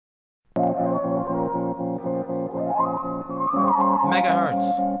megahertz.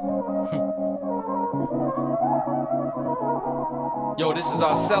 Yo, this is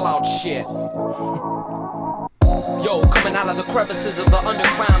our sellout shit. Yo, coming out of the crevices of the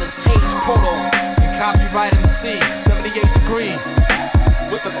underground is Tage Proto. And Copyright MC, 78 degrees.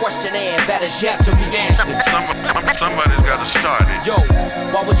 With the questionnaire that is yet to be answered. Somebody's got to start it. Yo,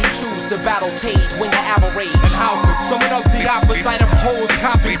 why would you choose to battle Tage when you're average? And how could someone of the opposite oppose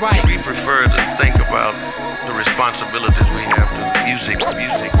copyright? We prefer to think about the responsibilities we have to music.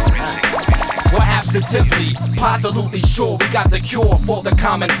 We're absolutely, positively sure we got the cure for the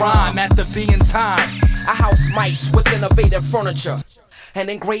common rhyme at the being time. A house mice with innovative furniture and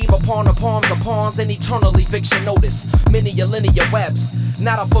engrave upon the palms of pawns an eternal eviction notice. Many a linear webs,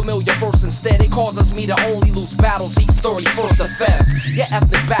 not a familiar verse. Instead, it causes me to only lose battles each 31st of Feb. Your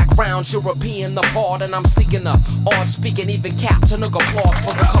ethnic background's European, the part, and I'm seeking a odd speaking, even captain of applause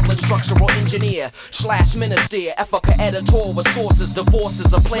for the coupling structural engineer / minister, Africa editor with sources,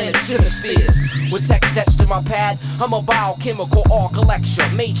 divorces of planets, hemispheres. With text etched in my pad, I'm a biochemical architecture,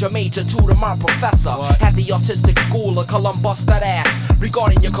 major to my professor at the artistic school of Columbus. That ass.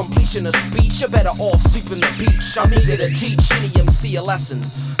 Regarding your completion of speech, you better all sleep in the beach. I'm eager to teach any MC a lesson.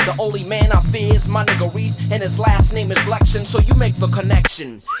 The only man I fear is my nigga Reed, and his last name is Lection, so you make the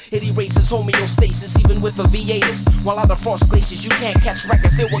connection. It erases homeostasis even with a hiatus. While out of frost glaciers, you can't catch wreck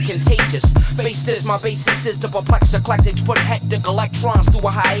if it were contagious. Face this, my basis is to perplex eclectics, put hectic electrons through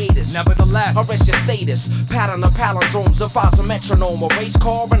a hiatus. Nevertheless, arrest your status, pattern of palindromes, devise a metronome, a race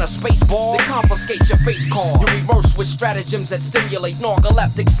car and a space ball. They confiscate your face card. You reverse with stratagems that stimulate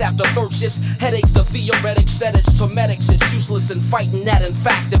narcoleptics after third shifts, headaches to theoretics, that it's to medics. It's useless in fighting that. In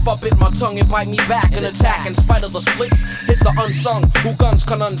fact, if I bit my tongue and bite me back and attack in spite of the splits, it's the unsung who guns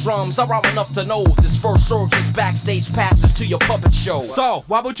conundrums. I rhyme enough to know this verse serves as backstage passes to your puppet show. So,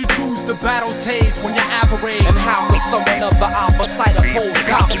 why would you choose to battle Tage when you're average? And how could someone of the opposite oppose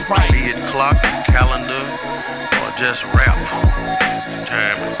copyright? Be it clock, calendar, or just rap.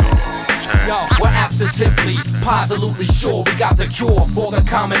 Time is gone. Yo, we're absolutely, positively sure we got the cure for the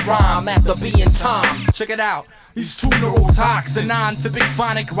common rhyme at the being time. Check it out. These two neurotoxin, non-typic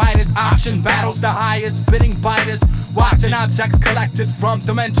phonic writers, option battles, the highest bidding biters, watching objects collected from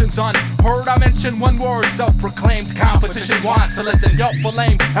dimensions unheard. I mention one word, self-proclaimed competition. Want to listen, yo, for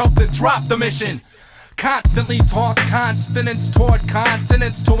lame, help to drop the mission. Constantly toss consonants toward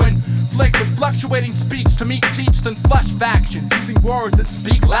consonants to inflict with fluctuating speech to meet teached and flush factions, using words that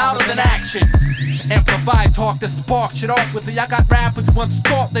speak louder than action. Amplify talk to spark shit off with me. I got rappers once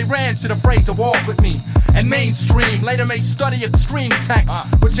thought they ran shit afraid to walk with me. And mainstream later may study extreme text,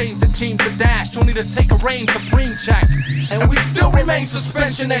 which aims at teams to dash only to take a reign supreme check. And we still remain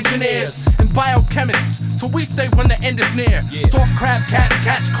suspension engineers and biochemists, so we say when the end is near. Soft crab cats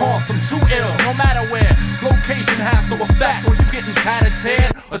catch calls from too ill, no matter where. Location has no effect, or you getting tattered,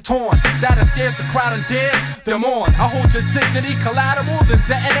 teared, or torn. That scares the crowd and dares them on. I hold your dignity collateral, then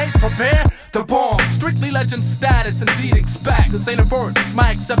detonate, prepare to bomb. Strictly legend status, indeed expect. This ain't a verse, it's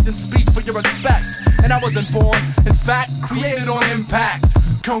my acceptance speech for your respect. And I wasn't born, in fact, created on impact.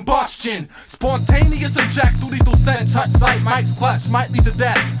 Combustion, spontaneous inject through lethal scent, touch sight, mic's clutch, might lead to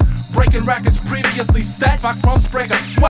death. Breaking records previously set by crumbs break a sweat.